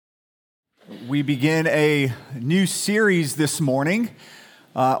We begin a new series this morning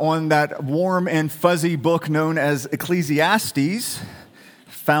on that warm and fuzzy book known as Ecclesiastes,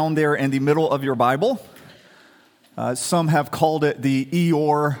 found there in the middle of your Bible. Some have called it the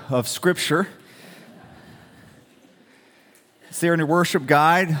Eeyore of Scripture. It's there in your worship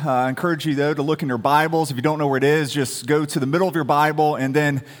guide. I encourage you, though, to look in your Bibles. If you don't know where it is, just go to the middle of your Bible and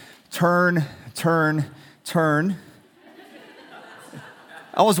then turn.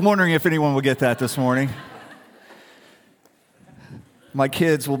 I was wondering if anyone would get that this morning. My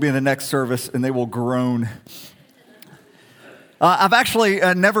kids will be in the next service and they will groan. I've actually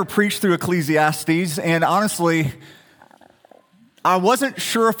never preached through Ecclesiastes, and honestly, I wasn't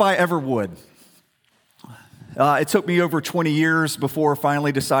sure if I ever would. It took me over 20 years before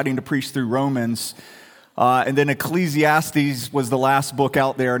finally deciding to preach through Romans, and then Ecclesiastes was the last book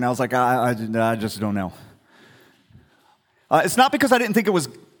out there, and I was like, I just don't know. It's not because I didn't think it was,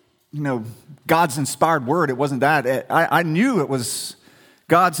 God's inspired word. It wasn't that. I knew it was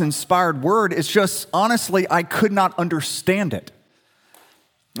God's inspired word. It's just, honestly, I could not understand it.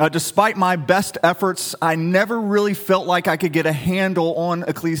 Despite my best efforts, I never really felt like I could get a handle on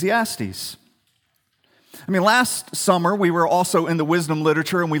Ecclesiastes. Last summer, we were also in the wisdom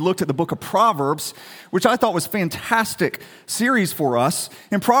literature, and we looked at the book of Proverbs, which I thought was a fantastic series for us.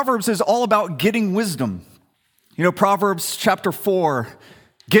 And Proverbs is all about getting wisdom. Proverbs chapter 4,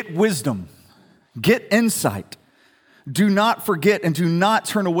 get wisdom, get insight. Do not forget and do not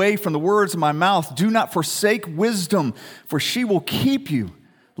turn away from the words of my mouth. Do not forsake wisdom, for she will keep you.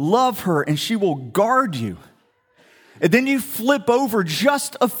 Love her, and she will guard you. And then you flip over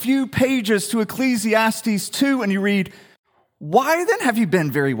just a few pages to Ecclesiastes 2, and you read, why then have you been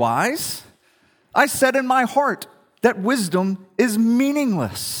very wise? I said in my heart that wisdom is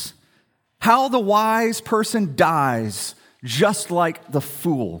meaningless. How the wise person dies just like the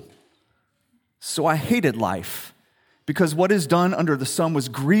fool. So I hated life, because what is done under the sun was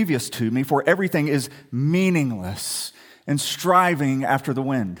grievous to me, for everything is meaningless and striving after the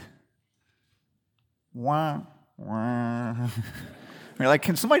wind. Wah, wah. You're like,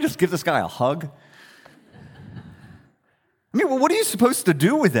 can somebody just give this guy a hug? What are you supposed to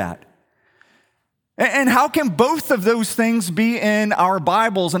do with that? And how can both of those things be in our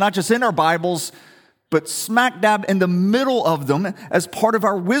Bibles, and not just in our Bibles, but smack dab in the middle of them as part of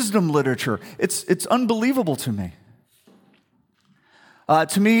our wisdom literature? It's unbelievable to me.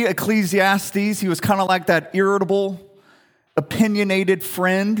 To me, Ecclesiastes, he was kind of like that irritable, opinionated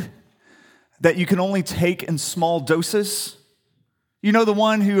friend that you can only take in small doses. The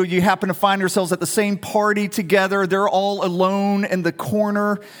one who you happen to find yourselves at the same party together. They're all alone in the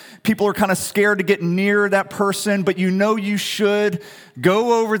corner. People are kind of scared to get near that person, but you should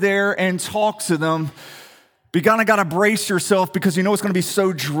go over there and talk to them. But you kind of got to brace yourself because it's going to be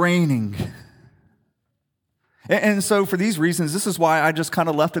so draining. And so for these reasons, this is why I just kind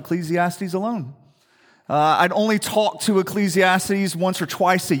of left Ecclesiastes alone. I'd only talk to Ecclesiastes once or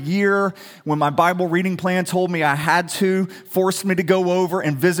twice a year when my Bible reading plan told me I had to, forced me to go over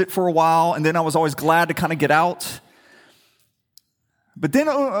and visit for a while, and then I was always glad to kind of get out. But then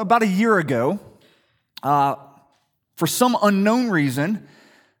about a year ago, for some unknown reason,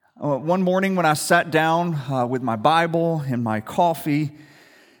 one morning when I sat down with my Bible and my coffee,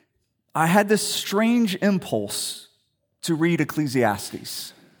 I had this strange impulse to read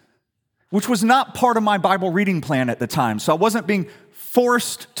Ecclesiastes, which was not part of my Bible reading plan at the time. So I wasn't being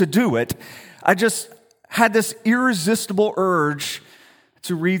forced to do it. I just had this irresistible urge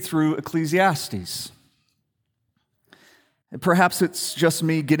to read through Ecclesiastes. And perhaps it's just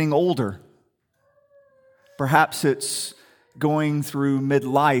me getting older. Perhaps it's going through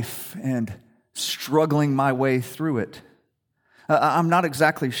midlife and struggling my way through it. I'm not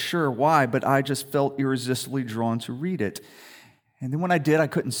exactly sure why, but I just felt irresistibly drawn to read it. And then when I did, I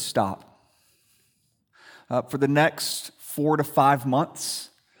couldn't stop. For the next 4 to 5 months,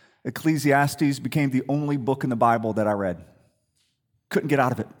 Ecclesiastes became the only book in the Bible that I read. Couldn't get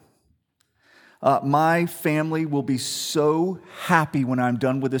out of it. My family will be so happy when I'm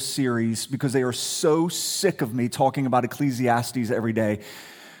done with this series because they are so sick of me talking about Ecclesiastes every day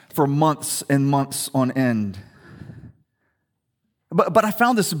for months and months on end. But I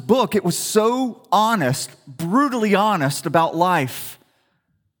found this book. It was so honest, brutally honest about life.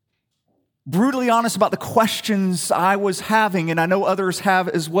 Brutally honest about the questions I was having, and I know others have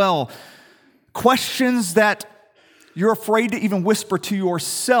as well. Questions that you're afraid to even whisper to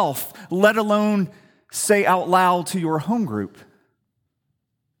yourself, let alone say out loud to your home group.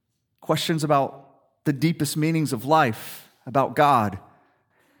 Questions about the deepest meanings of life, about God.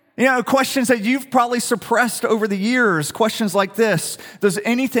 Questions that you've probably suppressed over the years. Questions like this: does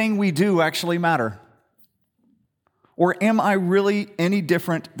anything we do actually matter? Or am I really any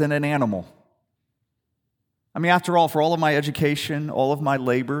different than an animal? After all, for all of my education, all of my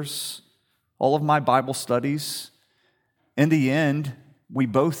labors, all of my Bible studies, in the end, we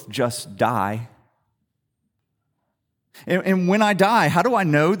both just die. And when I die, how do I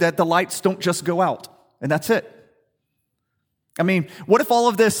know that the lights don't just go out and that's it? What if all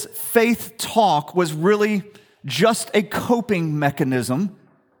of this faith talk was really just a coping mechanism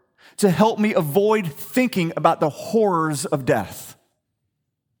to help me avoid thinking about the horrors of death?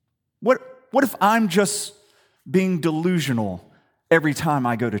 What if I'm just being delusional every time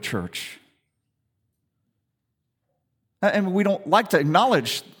I go to church? And we don't like to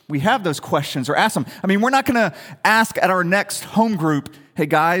acknowledge we have those questions or ask them. We're not going to ask at our next home group, hey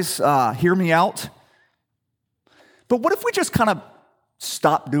guys, hear me out. But what if we just kind of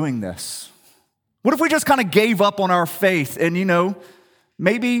stopped doing this? What if we just kind of gave up on our faith and,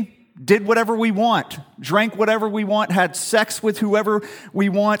 maybe did whatever we want, drank whatever we want, had sex with whoever we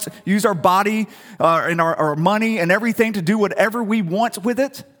want, use our body and our money and everything to do whatever we want with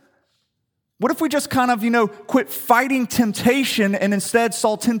it? What if we just kind of, quit fighting temptation and instead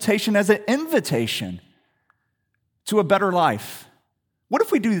saw temptation as an invitation to a better life? What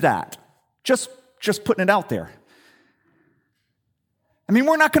if we do that? Just putting it out there.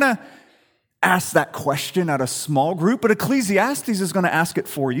 We're not going to ask that question at a small group, but Ecclesiastes is going to ask it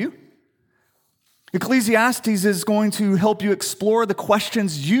for you. Ecclesiastes is going to help you explore the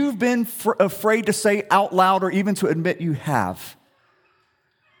questions you've been afraid to say out loud or even to admit you have.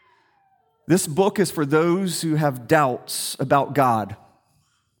 This book is for those who have doubts about God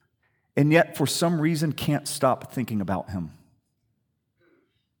and yet for some reason can't stop thinking about him.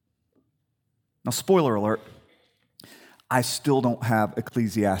 Now, spoiler alert, I still don't have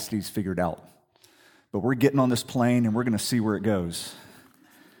Ecclesiastes figured out, but we're getting on this plane and we're going to see where it goes.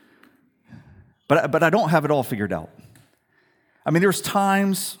 But I don't have it all figured out. There's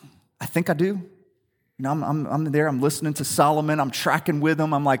times I think I do. I'm there, I'm listening to Solomon, I'm tracking with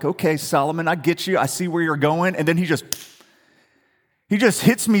him. I'm like, okay, Solomon, I get you. I see where you're going. And then he just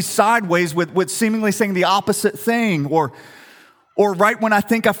hits me sideways with seemingly saying the opposite thing. Or right when I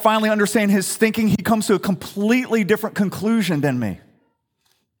think I finally understand his thinking, he comes to a completely different conclusion than me.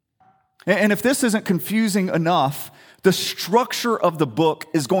 And if this isn't confusing enough, the structure of the book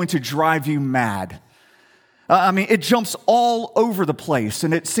is going to drive you mad. It jumps all over the place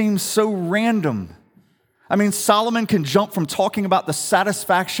and it seems so random. Solomon can jump from talking about the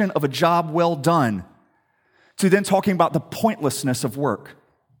satisfaction of a job well done to then talking about the pointlessness of work,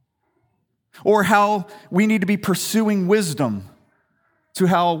 or how we need to be pursuing wisdom to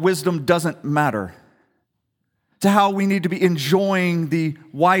how wisdom doesn't matter, to how we need to be enjoying the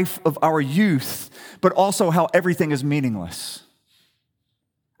wife of our youth, but also how everything is meaningless.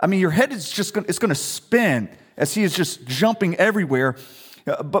 Your head is it's going to spin as he is just jumping everywhere.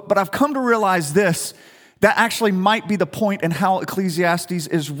 But I've come to realize this, that actually might be the point in how Ecclesiastes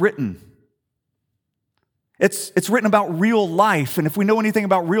is written. It's written about real life, and if we know anything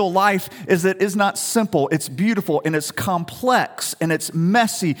about real life, is that it's not simple, it's beautiful, and it's complex, and it's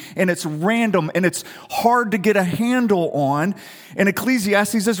messy, and it's random, and it's hard to get a handle on, and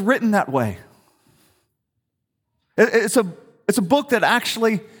Ecclesiastes is written that way. It's a book that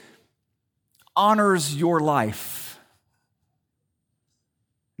actually honors your life.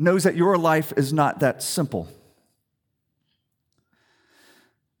 Knows that your life is not that simple.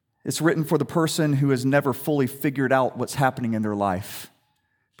 It's written for the person who has never fully figured out what's happening in their life,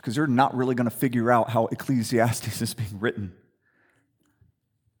 because they're not really going to figure out how Ecclesiastes is being written.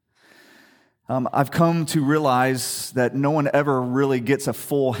 I've come to realize that no one ever really gets a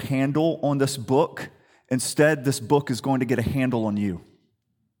full handle on this book. Instead, this book is going to get a handle on you.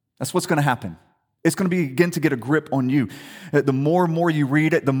 That's what's going to happen. It's going to begin to get a grip on you. The more and more you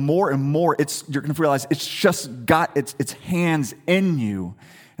read it, the more and more you're going to realize it's just got its hands in you,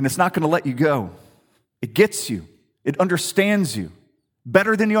 and it's not going to let you go. It gets you. It understands you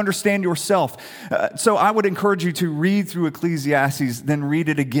better than you understand yourself. So I would encourage you to read through Ecclesiastes, then read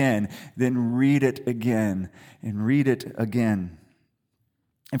it again, then read it again, and read it again.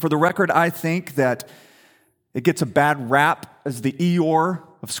 And for the record, I think that it gets a bad rap as the Eeyore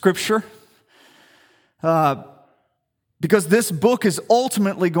of Scripture. Because this book is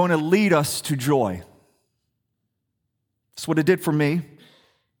ultimately going to lead us to joy. That's what it did for me.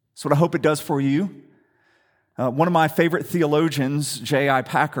 That's what I hope it does for you. One of my favorite theologians, J.I.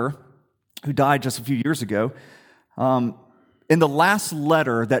 Packer, who died just a few years ago, in the last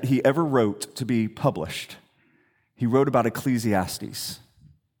letter that he ever wrote to be published, he wrote about Ecclesiastes.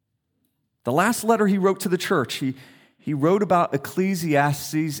 The last letter he wrote to the church, he wrote about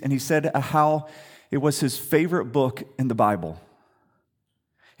Ecclesiastes, and he said how it was his favorite book in the Bible.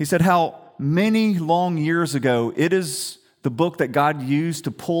 He said how many long years ago it is the book that God used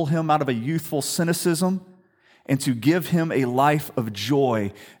to pull him out of a youthful cynicism and to give him a life of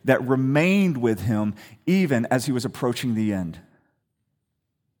joy that remained with him even as he was approaching the end.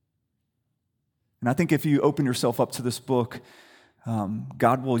 And I think if you open yourself up to this book,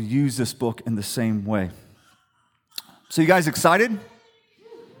 God will use this book in the same way. So you guys excited?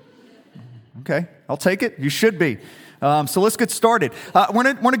 Okay, I'll take it. You should be. So let's get started. I want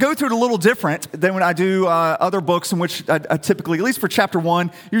to go through it a little different than when I do other books in which I typically, at least for chapter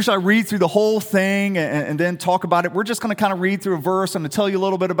 1, usually I read through the whole thing and then talk about it. We're just going to kind of read through a verse. I'm going to tell you a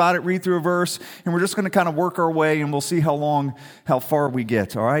little bit about it, read through a verse, and we're just going to kind of work our way, and we'll see how far we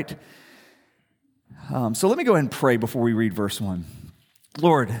get, all right? So let me go ahead and pray before we read verse 1.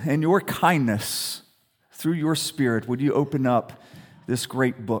 Lord, in your kindness, through your Spirit, would you open up this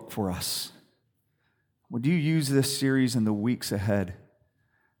great book for us? Would you use this series in the weeks ahead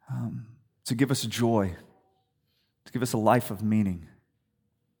to give us joy, to give us a life of meaning,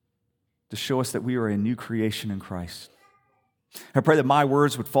 to show us that we are a new creation in Christ? I pray that my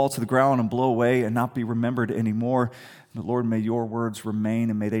words would fall to the ground and blow away and not be remembered anymore. But Lord, may your words remain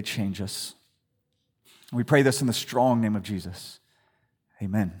and may they change us. We pray this in the strong name of Jesus.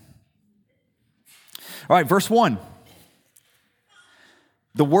 Amen. All right, verse 1.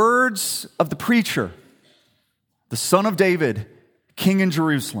 The words of the preacher, the son of David, king in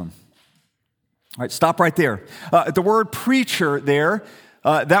Jerusalem. All right, stop right there. The word preacher there,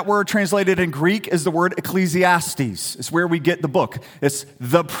 that word translated in Greek is the word Ecclesiastes. It's where we get the book. It's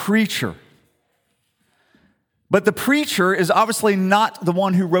the preacher. But the preacher is obviously not the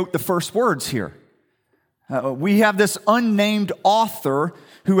one who wrote the first words here. We have this unnamed author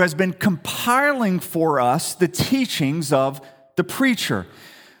who has been compiling for us the teachings of the preacher.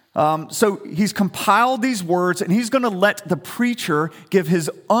 So he's compiled these words, and he's going to let the preacher give his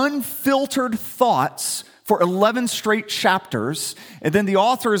unfiltered thoughts for 11 straight chapters, and then the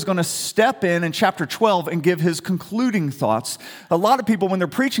author is going to step in chapter 12 and give his concluding thoughts. A lot of people, when they're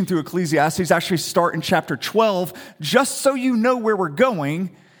preaching through Ecclesiastes, actually start in chapter 12, just so you know where we're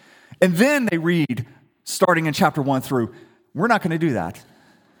going, and then they read starting in chapter 1 through. We're not going to do that.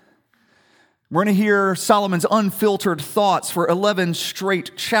 We're going to hear Solomon's unfiltered thoughts for 11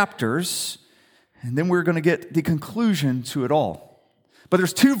 straight chapters, and then we're going to get the conclusion to it all. But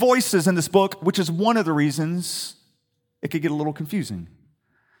there's two voices in this book, which is one of the reasons it could get a little confusing.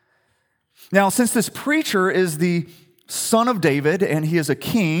 Now, since this preacher is the son of David, and he is a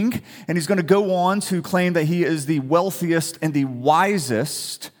king, and he's going to go on to claim that he is the wealthiest and the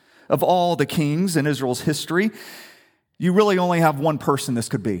wisest of all the kings in Israel's history, you really only have one person this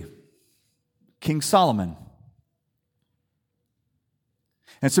could be. King Solomon.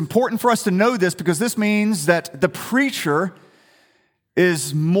 And it's important for us to know this because this means that the preacher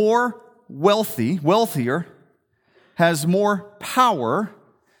is more wealthier, has more power,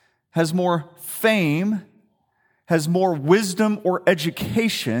 has more fame, has more wisdom or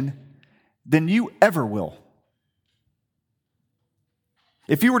education than you ever will.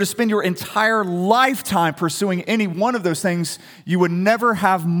 If you were to spend your entire lifetime pursuing any one of those things, you would never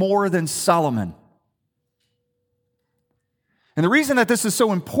have more than Solomon. And the reason that this is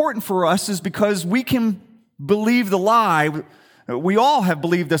so important for us is because we can believe the lie. We all have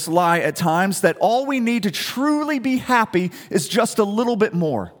believed this lie at times, that all we need to truly be happy is just a little bit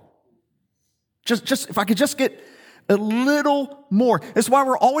more. Just if I could just get a little more. That's why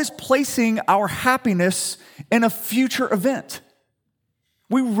we're always placing our happiness in a future event.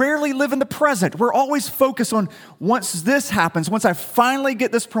 We rarely live in the present. We're always focused on once this happens, once I finally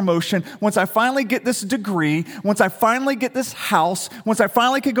get this promotion, once I finally get this degree, once I finally get this house, once I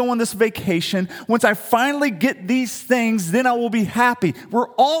finally can go on this vacation, once I finally get these things, then I will be happy. We're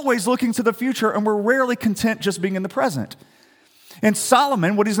always looking to the future, and we're rarely content just being in the present. And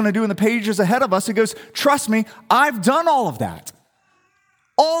Solomon, what he's going to do in the pages ahead of us, he goes, trust me, I've done all of that.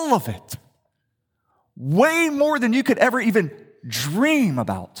 All of it. Way more than you could ever even dream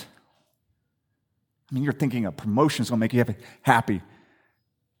about. I mean, you're thinking a promotion is going to make you happy.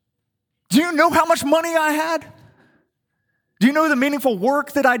 Do you know how much money I had? Do you know the meaningful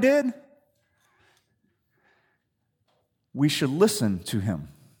work that I did? We should listen to him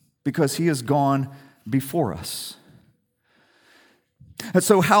because he has gone before us. And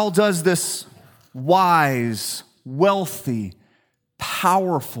so how does this wise, wealthy,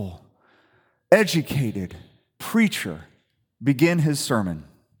 powerful, educated preacher begin his sermon?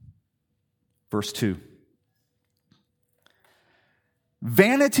 Verse 2.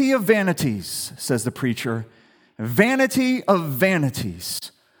 Vanity of vanities, says the preacher. Vanity of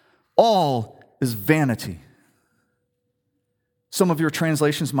vanities. All is vanity. Some of your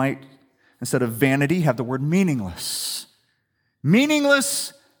translations might, instead of vanity, have the word meaningless.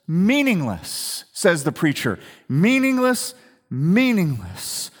 Meaningless, meaningless, says the preacher. Meaningless,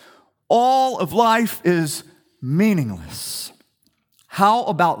 meaningless. All of life is meaningless. How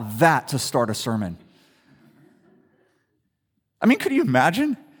about that to start a sermon? I mean, could you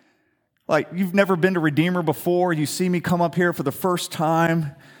imagine? Like, you've never been to Redeemer before. You see me come up here for the first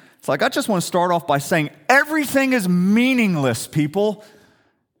time. It's like, I just want to start off by saying everything is meaningless, people.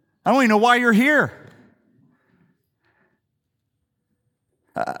 I don't even know why you're here.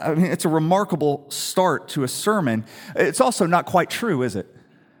 I mean, it's a remarkable start to a sermon. It's also not quite true, is it?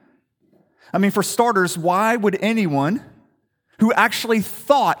 I mean, for starters, why would anyone who actually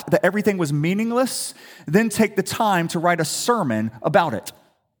thought that everything was meaningless then take the time to write a sermon about it?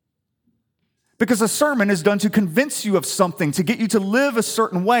 Because a sermon is done to convince you of something, to get you to live a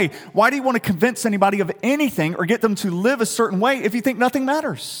certain way. Why do you want to convince anybody of anything or get them to live a certain way if you think nothing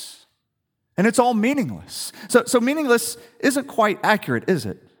matters? And it's all meaningless. So meaningless isn't quite accurate, is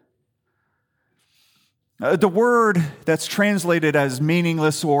it? The word that's translated as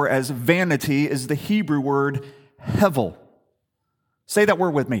meaningless or as vanity is the Hebrew word hevel. Say that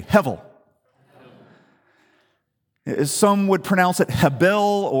word with me, hevel. Some would pronounce it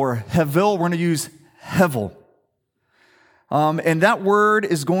hebel or hevel. We're going to use hevel. And that word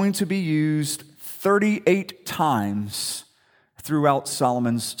is going to be used 38 times throughout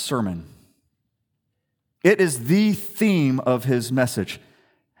Solomon's sermon. It is the theme of his message,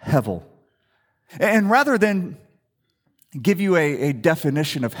 hevel. And rather than give you a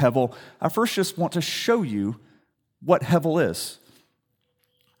definition of hevel, I first just want to show you what hevel is.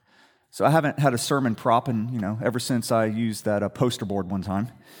 So I haven't had a sermon prop ever since I used that poster board one time.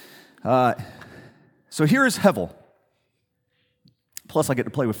 So here is hevel. Plus I get to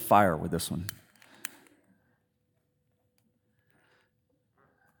play with fire with this one.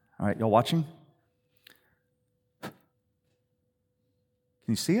 All right, y'all watching? Can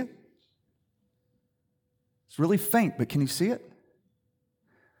you see it? It's really faint, but can you see it?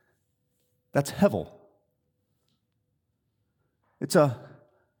 That's hevel. It's a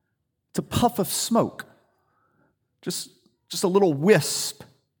puff of smoke, just a little wisp.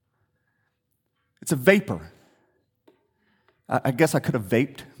 It's a vapor. I guess I could have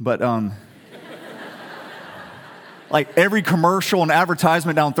vaped, but like every commercial and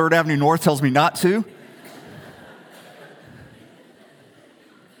advertisement down 3rd Avenue North tells me not to.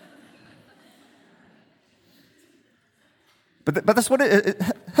 But that's what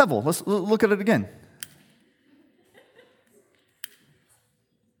hevel. Let's look at it again.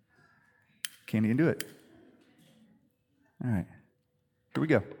 Can't even do it. All right, here we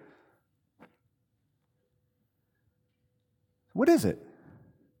go. What is it?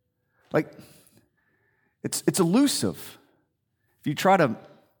 Like, it's elusive. If you try to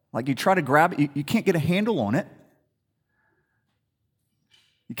grab it, you can't get a handle on it.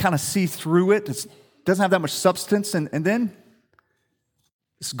 You kind of see through it. It doesn't have that much substance, and then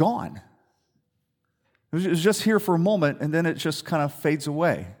it's gone. It was just here for a moment, and then it just kind of fades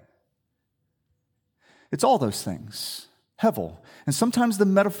away. It's all those things, hevel. And sometimes the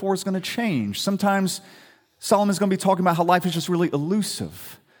metaphor is going to change. Sometimes Solomon's going to be talking about how life is just really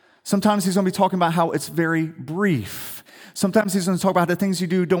elusive. Sometimes he's going to be talking about how it's very brief. Sometimes he's going to talk about how the things you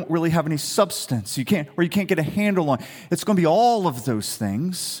do don't really have any substance. You can't get a handle on. It's going to be all of those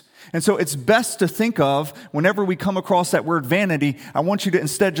things. And so it's best to think of, whenever we come across that word vanity, I want you to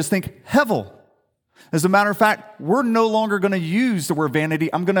instead just think hevel. As a matter of fact, we're no longer going to use the word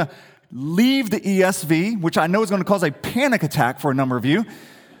vanity. I'm going to leave the ESV, which I know is going to cause a panic attack for a number of you.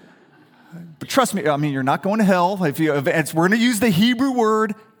 But trust me, I mean, you're not going to hell. We're going to use the Hebrew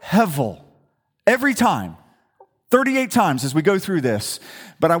word hevel every time, 38 times as we go through this.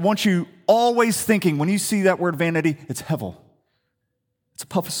 But I want you always thinking, when you see that word vanity, it's hevel. It's a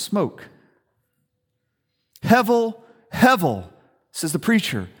puff of smoke. Hevel, hevel, says the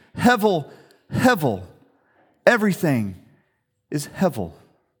preacher. Hevel, hevel. Everything is hevel.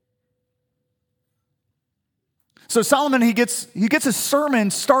 So Solomon, he gets his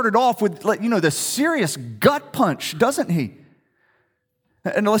sermon started off with, the serious gut punch, doesn't he?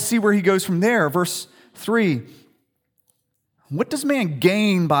 And let's see where he goes from there. Verse 3. What does man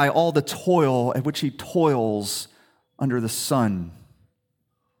gain by all the toil at which he toils under the sun?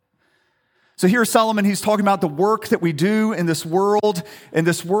 So here Solomon, he's talking about the work that we do in this world, and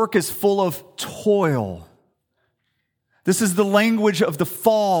this work is full of toil. This is the language of the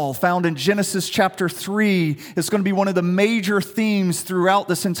fall found in Genesis chapter 3. It's going to be one of the major themes throughout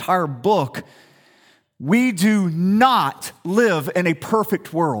this entire book. We do not live in a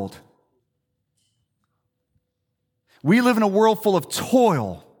perfect world. We live in a world full of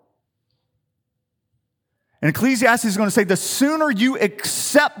toil. And Ecclesiastes is going to say the sooner you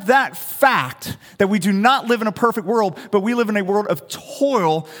accept that fact that we do not live in a perfect world, but we live in a world of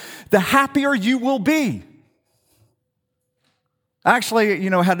toil, the happier you will be. I actually,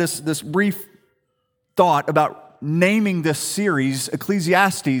 had this brief thought about naming this series,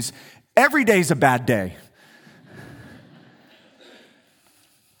 Ecclesiastes. Every day's a bad day.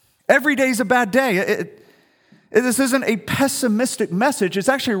 Every day's a bad day. This isn't a pessimistic message. It's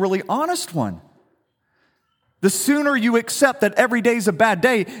actually a really honest one. The sooner you accept that every day is a bad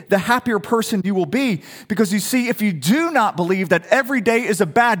day, the happier person you will be. Because you see, if you do not believe that every day is a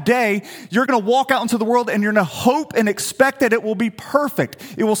bad day, you're going to walk out into the world and you're going to hope and expect that it will be perfect.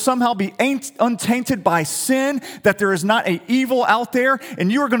 It will somehow be untainted by sin, that there is not an evil out there,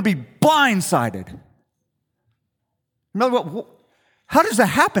 and you are going to be blindsided. How does that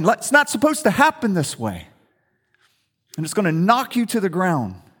happen? It's not supposed to happen this way. And it's going to knock you to the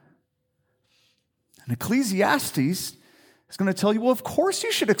ground. And Ecclesiastes is going to tell you, well, of course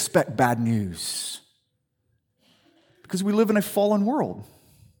you should expect bad news. Because we live in a fallen world.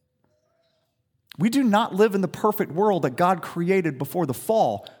 We do not live in the perfect world that God created before the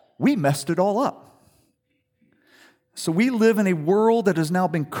fall. We messed it all up. So we live in a world that has now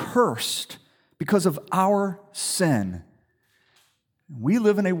been cursed because of our sin. We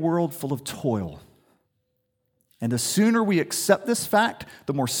live in a world full of toil. And the sooner we accept this fact,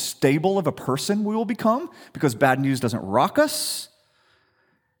 the more stable of a person we will become, because bad news doesn't rock us,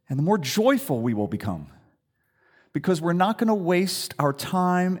 and the more joyful we will become, because we're not going to waste our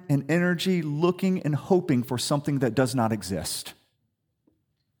time and energy looking and hoping for something that does not exist,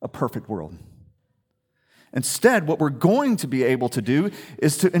 a perfect world. Instead, what we're going to be able to do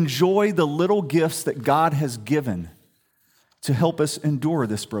is to enjoy the little gifts that God has given to help us endure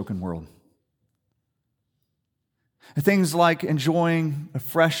this broken world. Things like enjoying a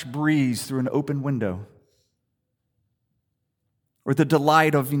fresh breeze through an open window, or the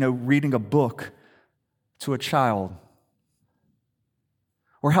delight of, reading a book to a child,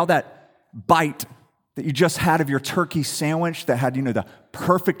 or how that bite that you just had of your turkey sandwich that had, the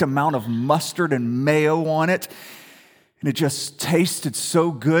perfect amount of mustard and mayo on it, and it just tasted so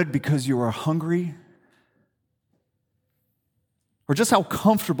good because you were hungry, or just how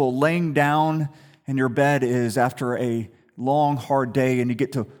comfortable laying down in your bed is after a long, hard day and you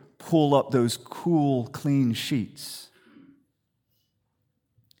get to pull up those cool, clean sheets.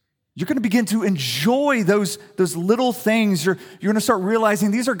 You're going to begin to enjoy those little things. You're going to start realizing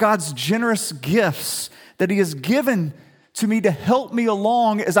these are God's generous gifts that He has given to me to help me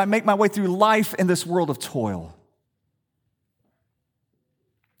along as I make my way through life in this world of toil.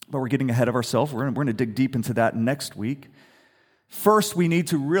 But we're getting ahead of ourselves. We're going to dig deep into that next week. First, we need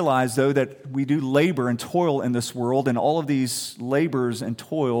to realize, though, that we do labor and toil in this world, and all of these labors and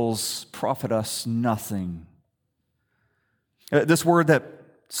toils profit us nothing. This word that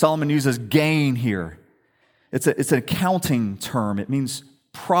Solomon uses, gain, here, it's an accounting term. It means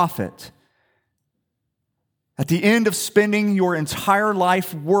profit. At the end of spending your entire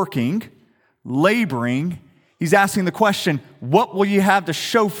life working, laboring, he's asking the question, what will you have to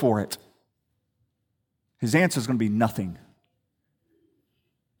show for it? His answer is going to be nothing.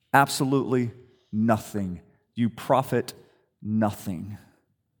 Absolutely nothing. You profit nothing.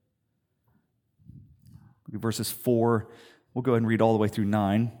 Look at verses 4. We'll go ahead and read all the way through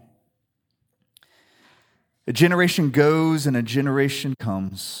 9. A generation goes and a generation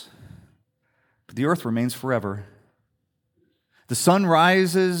comes, but the earth remains forever. The sun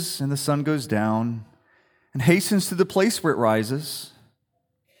rises and the sun goes down and hastens to the place where it rises.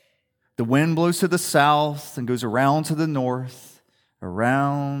 The wind blows to the south and goes around to the north.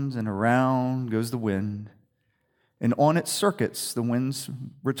 Around and around goes the wind, and on its circuits the winds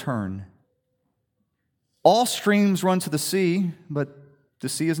return. All streams run to the sea, but the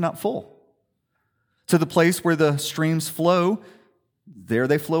sea is not full. To the place where the streams flow, there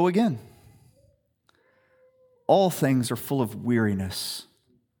they flow again. All things are full of weariness.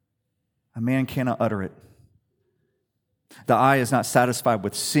 A man cannot utter it. The eye is not satisfied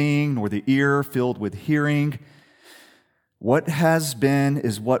with seeing, nor the ear filled with hearing. What has been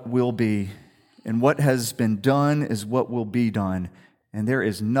is what will be, and what has been done is what will be done, and there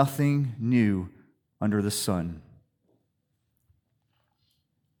is nothing new under the sun.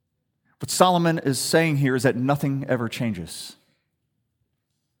 What Solomon is saying here is that nothing ever changes.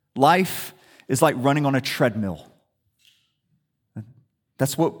 Life is like running on a treadmill.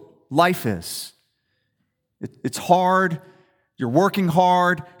 That's what life is. It's hard. You're working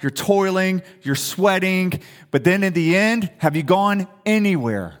hard. You're toiling. You're sweating. But then in the end, have you gone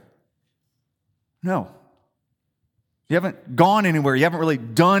anywhere? No. You haven't gone anywhere. You haven't really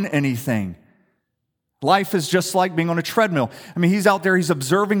done anything. Life is just like being on a treadmill. I mean, he's out there, he's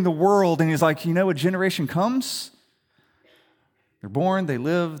observing the world, and he's like, a generation comes, they're born, they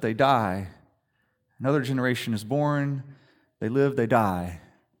live, they die. Another generation is born, they live, they die.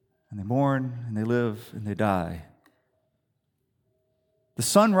 And they're born, and they live, and they die. The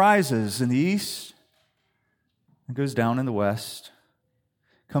sun rises in the east, and goes down in the west,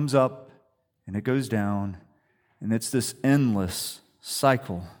 comes up, and it goes down, and it's this endless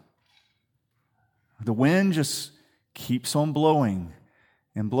cycle. The wind just keeps on blowing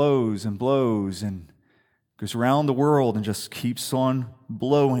and blows and blows and goes around the world and just keeps on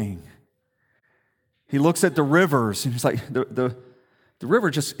blowing. He looks at the rivers and he's like, the river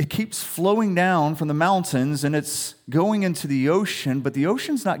it keeps flowing down from the mountains and it's going into the ocean, but the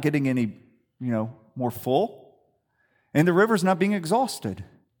ocean's not getting any, more full. And the river's not being exhausted.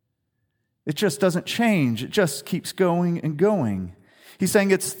 It just doesn't change. It just keeps going and going. He's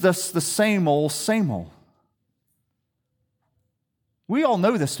saying it's just the same old, same old. We all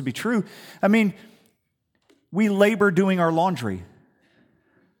know this to be true. I mean, we labor doing our laundry.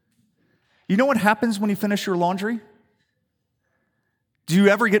 You know what happens when you finish your laundry? Do you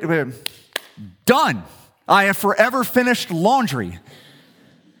ever get done? I have forever finished laundry.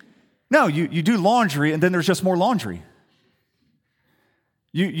 No, you do laundry and then there's just more laundry.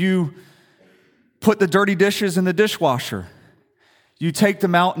 You put the dirty dishes in the dishwasher. You take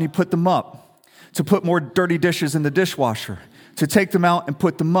them out and you put them up. To put more dirty dishes in the dishwasher. To take them out and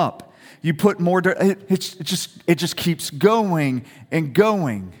put them up. You put more it just keeps going and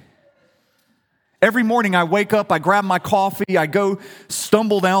going. Every morning I wake up, I grab my coffee, I go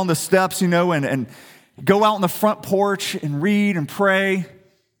stumble down the steps, and go out on the front porch and read and pray.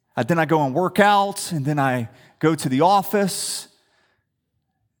 Then I go and work out, and then I go to the office.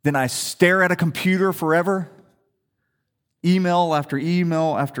 Then I stare at a computer forever. Email after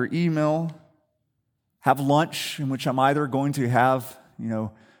email after email. Have lunch in which I'm either going to have,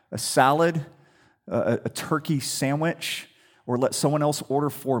 a salad, a turkey sandwich, or let someone else order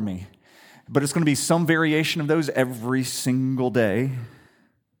for me. But it's going to be some variation of those every single day.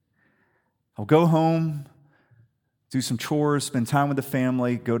 I'll go home, do some chores, spend time with the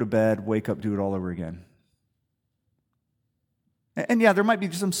family, go to bed, wake up, do it all over again. And yeah, there might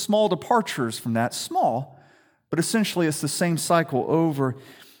be some small departures from that, small, but essentially it's the same cycle over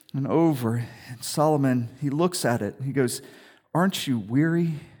and over. And Solomon, he looks at it, he goes, "Aren't you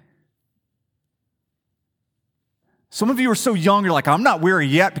weary?" Some of you are so young, you're like, "I'm not weary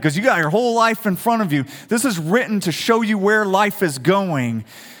yet," because you got your whole life in front of you. This is written to show you where life is going.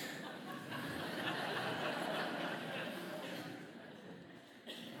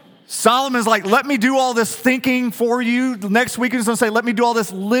 Solomon's like, "Let me do all this thinking for you." The next week he's going to say, "Let me do all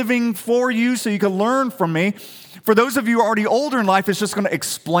this living for you so you can learn from me." For those of you who are already older in life, it's just going to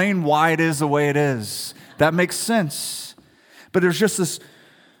explain why it is the way it is. That makes sense. But there's just this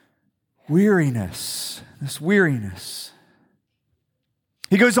weariness.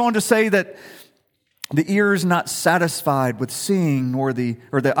 He goes on to say that the ear is not satisfied with seeing, or the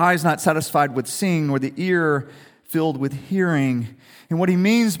eye is not satisfied with seeing, nor the ear filled with hearing. And what he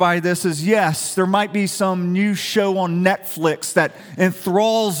means by this is, yes, there might be some new show on Netflix that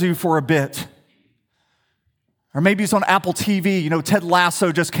enthralls you for a bit. Or maybe it's on Apple TV. Ted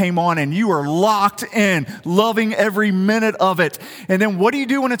Lasso just came on and you are locked in, loving every minute of it. And then what do you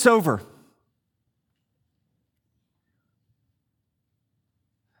do when it's over?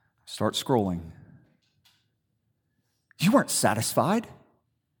 Start scrolling. You weren't satisfied.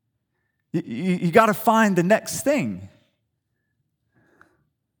 You got to find the next thing.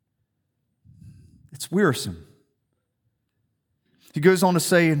 It's wearisome. He goes on to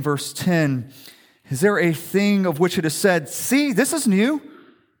say in verse 10, "Is there a thing of which it is said, 'See, this is new'?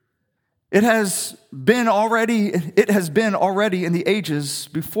 It has been already in the ages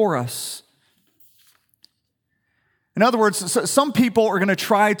before us." In other words, some people are going to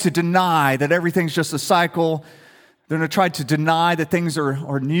try to deny that everything's just a cycle. They're going to try to deny that things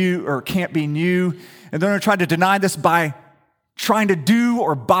are new or can't be new. And they're going to try to deny this by trying to do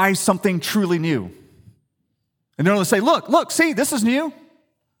or buy something truly new. And they're going to say, look, see, this is new.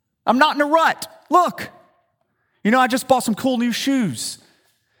 I'm not in a rut. Look, I just bought some cool new shoes.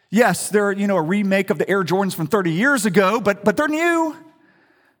 Yes, they're, a remake of the Air Jordans from 30 years ago, but they're new.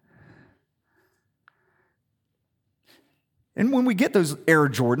 And when we get those Air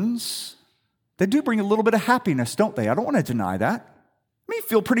Jordans, they do bring a little bit of happiness, don't they? I don't want to deny that. You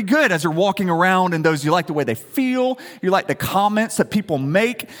feel pretty good as you're walking around in those. You like the way they feel. You like the comments that people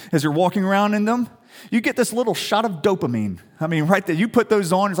make as you're walking around in them. You get this little shot of dopamine. Right there. You put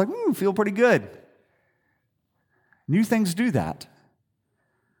those on, it's like, ooh, feel pretty good. New things do that.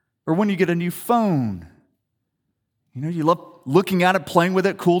 Or when you get a new phone, you love looking at it, playing with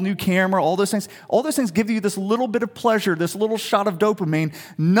it, cool new camera, all those things. All those things give you this little bit of pleasure, this little shot of dopamine.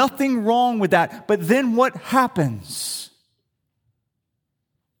 Nothing wrong with that. But then what happens?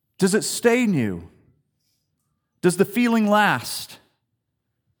 Does it stay new? Does the feeling last?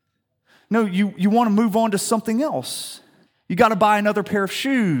 No, you want to move on to something else. You got to buy another pair of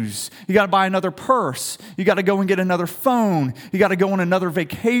shoes. You got to buy another purse. You got to go and get another phone. You got to go on another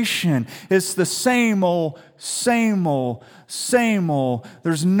vacation. It's the same old, same old, same old.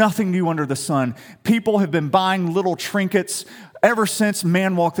 There's nothing new under the sun. People have been buying little trinkets ever since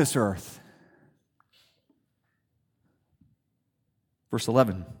man walked this earth. Verse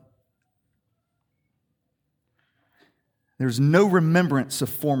 11. There's no remembrance of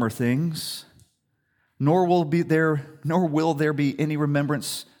former things, nor will there be any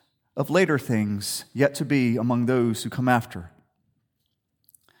remembrance of later things yet to be among those who come after.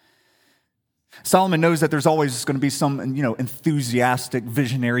 Solomon knows that there's always going to be some, enthusiastic,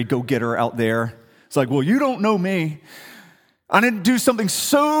 visionary go-getter out there. It's like, well, you don't know me. I didn't do something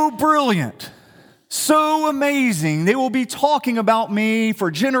so brilliant, so amazing. They will be talking about me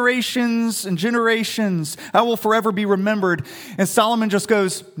for generations and generations. I will forever be remembered. And Solomon just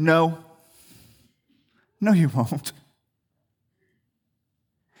goes, no, you won't.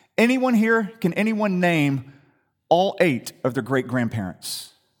 Anyone here, can anyone name all 8 of their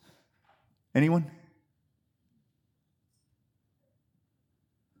great-grandparents? Anyone?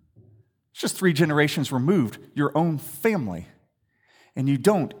 It's just 3 generations removed, your own family. And you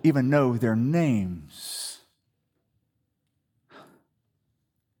don't even know their names.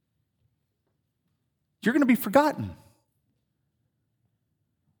 You're going to be forgotten.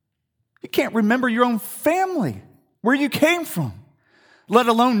 You can't remember your own family, where you came from, let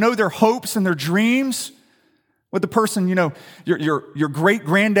alone know their hopes and their dreams, what the person, your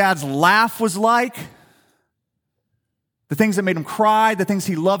great-granddad's laugh was like, the things that made him cry, the things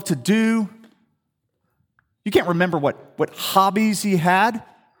he loved to do. You can't remember what hobbies he had.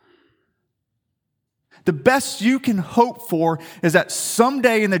 The best you can hope for is that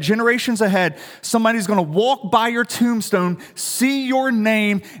someday in the generations ahead, somebody's going to walk by your tombstone, see your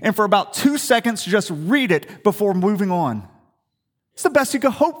name, and for about 2 seconds just read it before moving on. It's the best you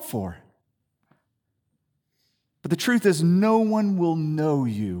can hope for. But the truth is, no one will know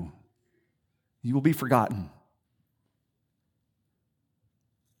you. You will be forgotten.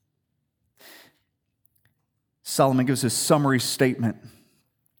 Solomon gives his summary statement,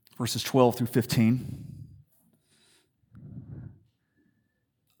 verses 12 through 15.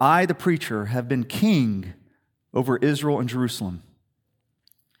 I, the preacher, have been king over Israel and Jerusalem,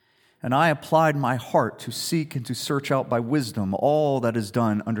 and I applied my heart to seek and to search out by wisdom all that is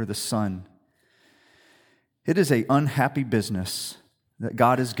done under the sun. It is an unhappy business that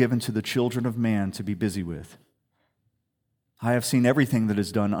God has given to the children of man to be busy with. I have seen everything that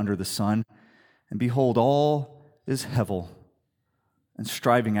is done under the sun, and behold, all is hevel and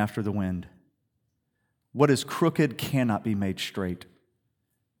striving after the wind. What is crooked cannot be made straight,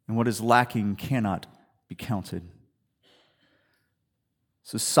 and what is lacking cannot be counted.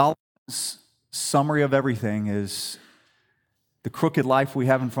 So Solomon's summary of everything is the crooked life we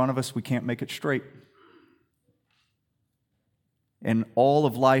have in front of us, we can't make it straight. And all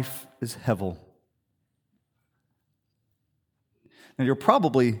of life is hevel. Now you're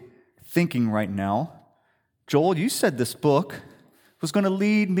probably thinking right now, Joel, you said this book was going to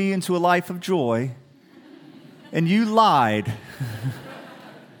lead me into a life of joy, and you lied.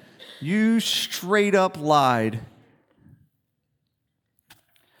 You straight up lied.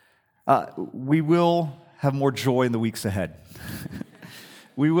 We will have more joy in the weeks ahead.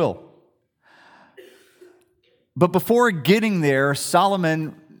 We will. But before getting there,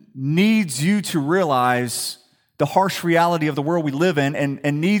 Solomon needs you to realize the harsh reality of the world we live in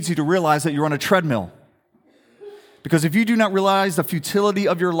and needs you to realize that you're on a treadmill. Because if you do not realize the futility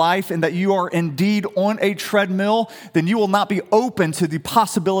of your life and that you are indeed on a treadmill, then you will not be open to the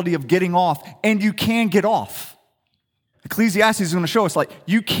possibility of getting off, and you can get off. Ecclesiastes is going to show us,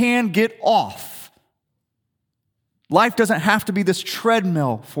 you can get off. Life doesn't have to be this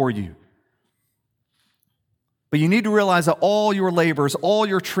treadmill for you. But you need to realize that all your labors, all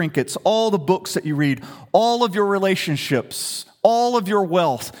your trinkets, all the books that you read, all of your relationships, all of your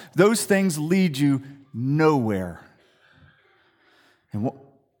wealth, those things lead you nowhere. And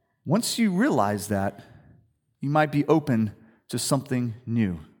once you realize that, you might be open to something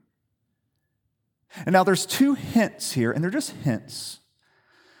new. And now there's two hints here, and they're just hints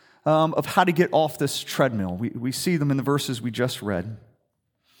of how to get off this treadmill. We see them in the verses we just read.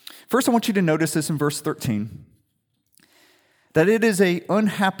 First, I want you to notice this in verse 13, that it is an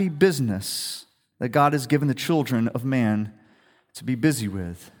unhappy business that God has given the children of man to be busy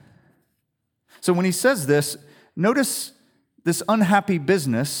with. So when he says this, notice this unhappy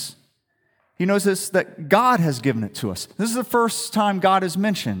business. He knows this, that God has given it to us. This is the first time God is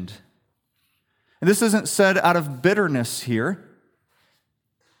mentioned. And this isn't said out of bitterness here.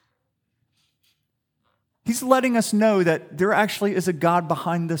 He's letting us know that there actually is a God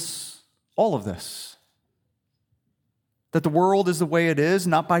behind this, all of this. That the world is the way it is,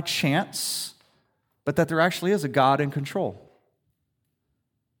 not by chance, but that there actually is a God in control.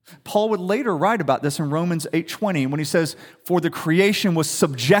 Paul would later write about this in Romans 8:20 when he says, "For the creation was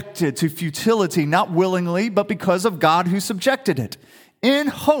subjected to futility, not willingly, but because of God who subjected it, in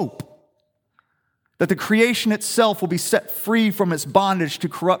hope that the creation itself will be set free from its bondage to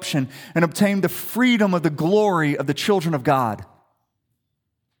corruption and obtain the freedom of the glory of the children of God."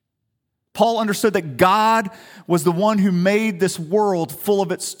 Paul understood that God was the one who made this world full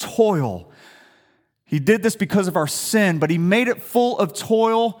of its toil. He did this because of our sin, but he made it full of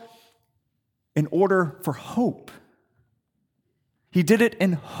toil in order for hope. He did it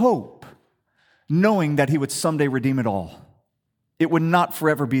in hope, knowing that he would someday redeem it all. It would not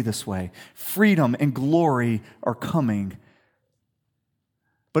forever be this way. Freedom and glory are coming.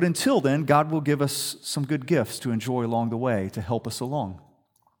 But until then, God will give us some good gifts to enjoy along the way to help us along.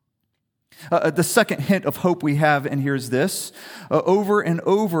 The second hint of hope we have in here is this. Over and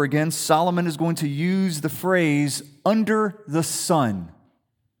over again, Solomon is going to use the phrase, under the sun.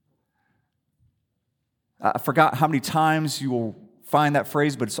 I forgot how many times you will find that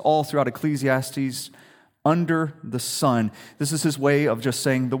phrase, but it's all throughout Ecclesiastes. Under the sun. This is his way of just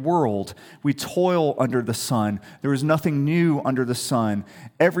saying the world. We toil under the sun. There is nothing new under the sun.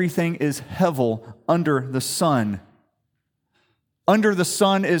 Everything is hevel under the sun. Under the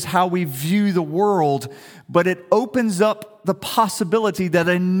sun is how we view the world, but it opens up the possibility that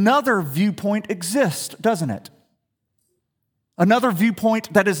another viewpoint exists, doesn't it? Another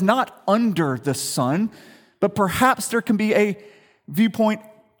viewpoint that is not under the sun, but perhaps there can be a viewpoint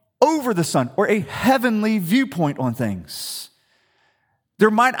over the sun, or a heavenly viewpoint on things. There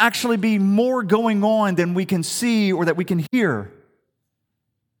might actually be more going on than we can see or that we can hear.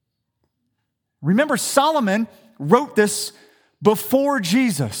 Remember, Solomon wrote this before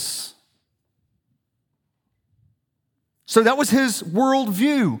Jesus. So that was his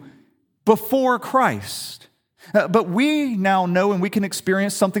worldview before Christ. But we now know and we can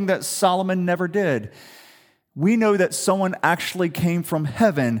experience something that Solomon never did. We know that someone actually came from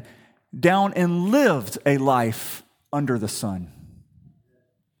heaven down and lived a life under the sun.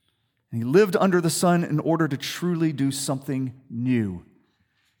 And he lived under the sun in order to truly do something new.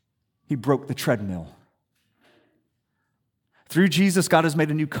 He broke the treadmill. Through Jesus, God has made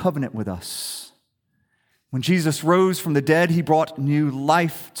a new covenant with us. When Jesus rose from the dead, he brought new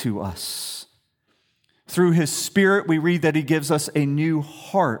life to us. Through his Spirit, we read that he gives us a new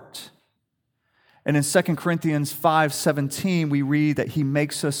heart. And in 2 Corinthians 5:17, we read that he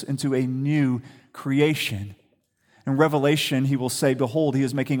makes us into a new creation. In Revelation, he will say, "Behold, he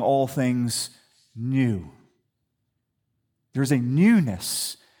is making all things new." There's a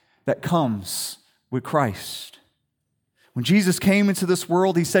newness that comes with Christ. When Jesus came into this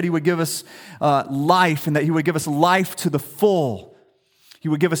world, he said he would give us life, and that he would give us life to the full. He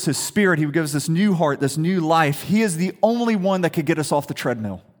would give us his Spirit. He would give us this new heart, this new life. He is the only one that could get us off the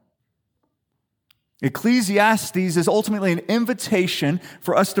treadmill. Ecclesiastes is ultimately an invitation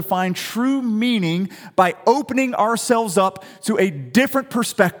for us to find true meaning by opening ourselves up to a different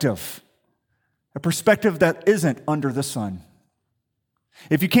perspective, a perspective that isn't under the sun.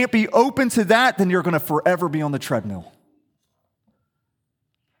 If you can't be open to that, then you're going to forever be on the treadmill.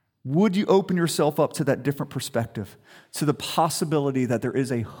 Would you open yourself up to that different perspective, to the possibility that there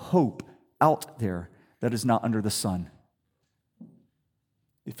is a hope out there that is not under the sun?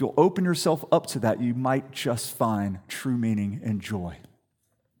 If you'll open yourself up to that, you might just find true meaning and joy.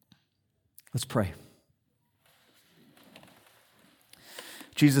 Let's pray.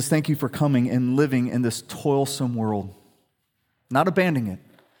 Jesus, thank you for coming and living in this toilsome world, not abandoning it,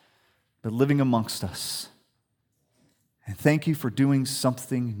 but living amongst us. And thank you for doing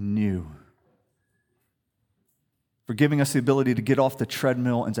something new, for giving us the ability to get off the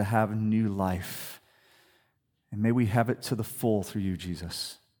treadmill and to have a new life. And may we have it to the full through you,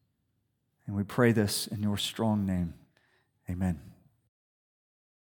 Jesus. And we pray this in your strong name. Amen.